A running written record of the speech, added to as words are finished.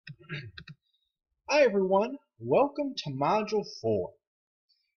Hi everyone, welcome to Module 4.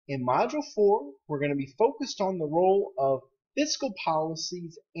 In Module 4, we're going to be focused on the role of fiscal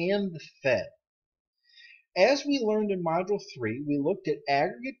policies and the Fed. As we learned in Module 3, we looked at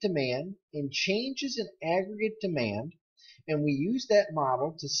aggregate demand and changes in aggregate demand, and we used that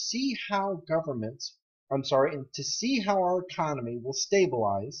model to see how and to see how our economy will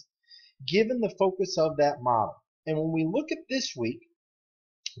stabilize given the focus of that model. And when we look at this week,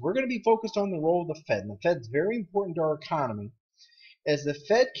 we're going to be focused on the role of the Fed. And the Fed's very important to our economy as the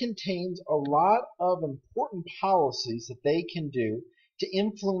Fed contains a lot of important policies that they can do to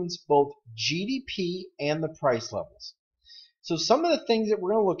influence both GDP and the price levels. So some of the things that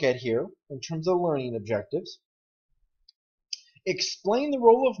we're going to look at here in terms of learning objectives: explain the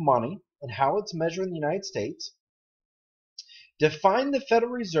role of money and how it's measured in the United States, define the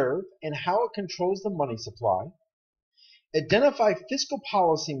Federal Reserve and how it controls the money supply, identify fiscal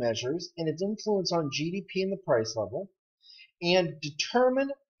policy measures and its influence on GDP and the price level, and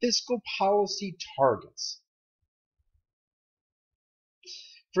determine fiscal policy targets.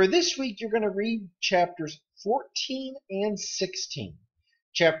 For this week, you're going to read chapters 14 and 16.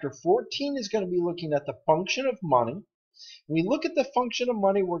 Chapter 14 is going to be looking at the function of money. When we look at the function of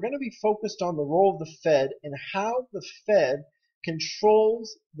money, we're going to be focused on the role of the Fed and how the Fed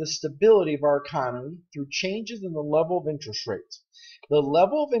controls the stability of our economy through changes in the level of interest rates. The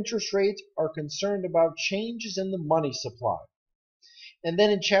level of interest rates are concerned about changes in the money supply. And then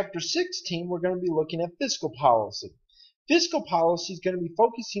in chapter 16, we're going to be looking at fiscal policy. Fiscal policy is going to be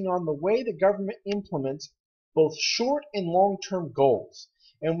focusing on the way the government implements both short and long-term goals.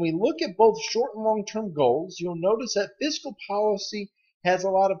 And when we look at both short and long-term goals, you'll notice that fiscal policy has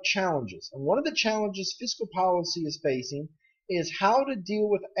a lot of challenges. And one of the challenges fiscal policy is facing is how to deal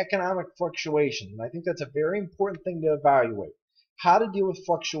with economic fluctuations. And I think that's a very important thing to evaluate, how to deal with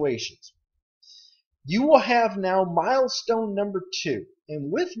fluctuations. You will have now milestone number 2.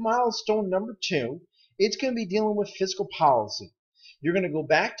 And with milestone number 2, it's going to be dealing with fiscal policy. You're going to go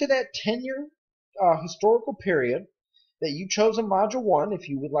back to that 10-year historical period that you chose in Module 1. If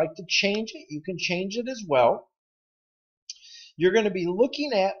you would like to change it, you can change it as well. You're going to be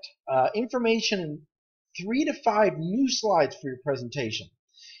looking at information in 3 to 5 new slides for your presentation.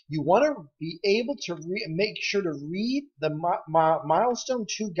 You want to be able to make sure to read the milestone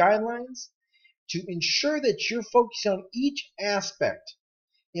 2 guidelines to ensure that you're focused on each aspect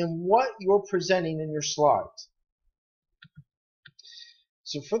in what you're presenting in your slides.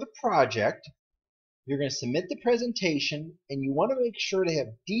 So for the project, you're going to submit the presentation and you want to make sure to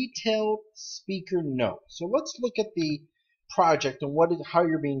have detailed speaker notes. So let's look at the project and how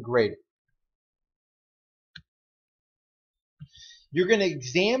you're being graded. You're going to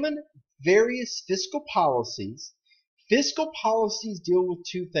examine various fiscal policies. Fiscal policies deal with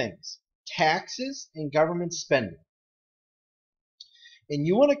 2 things: taxes and government spending. And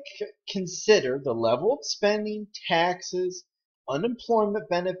you want to consider the level of spending, taxes, unemployment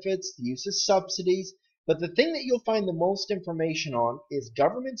benefits, the use of subsidies. But the thing that you'll find the most information on is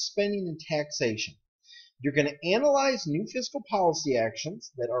government spending and taxation. You're going to analyze new fiscal policy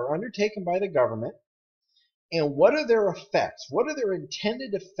actions that are undertaken by the government, and what are their effects? What are their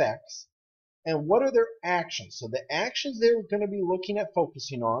intended effects? And what are their actions? So the actions they're going to be looking at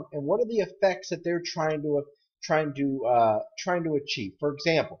focusing on, and what are the effects that they're trying to achieve. For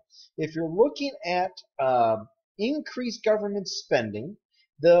example, if you're looking at increased government spending,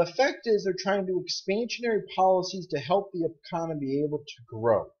 the effect is they're trying to do expansionary policies to help the economy be able to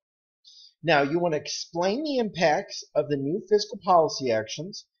grow. Now, you want to explain the impacts of the new fiscal policy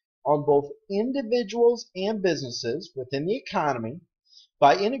actions on both individuals and businesses within the economy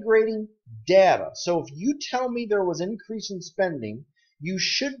by integrating data. So if you tell me there was an increase in spending, you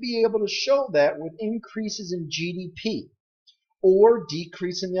should be able to show that with increases in GDP or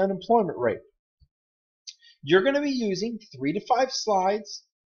decrease in the unemployment rate. You're going to be using 3 to 5 slides.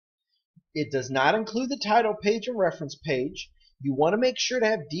 It does not include the title page and reference page. You want to make sure to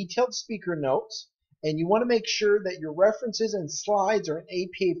have detailed speaker notes, and you want to make sure that your references and slides are in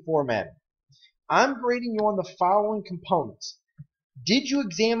APA formatting. I'm grading you on the following components. Did you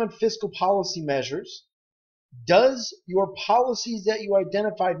examine fiscal policy measures? Does your policies that you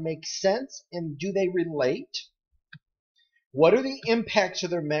identified make sense, and do they relate? What are the impacts of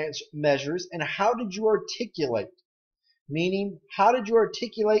their measures, and how did you articulate? Meaning, how did you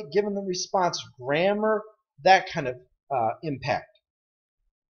articulate given the response, grammar, that kind of impact.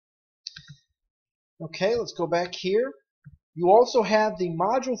 Okay, let's go back here. You also have the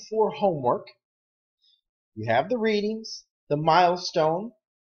Module 4 homework. You have the readings, the milestone,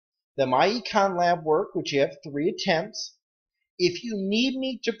 the My Econ Lab work, which you have 3 attempts. If you need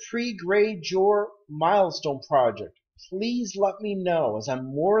me to pre-grade your milestone project, please let me know, as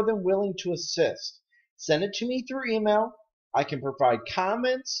I'm more than willing to assist. Send it to me through email. I can provide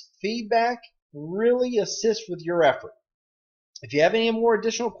comments, feedback, really assist with your effort. If you have any more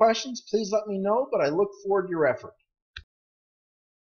additional questions, please let me know, but I look forward to your effort.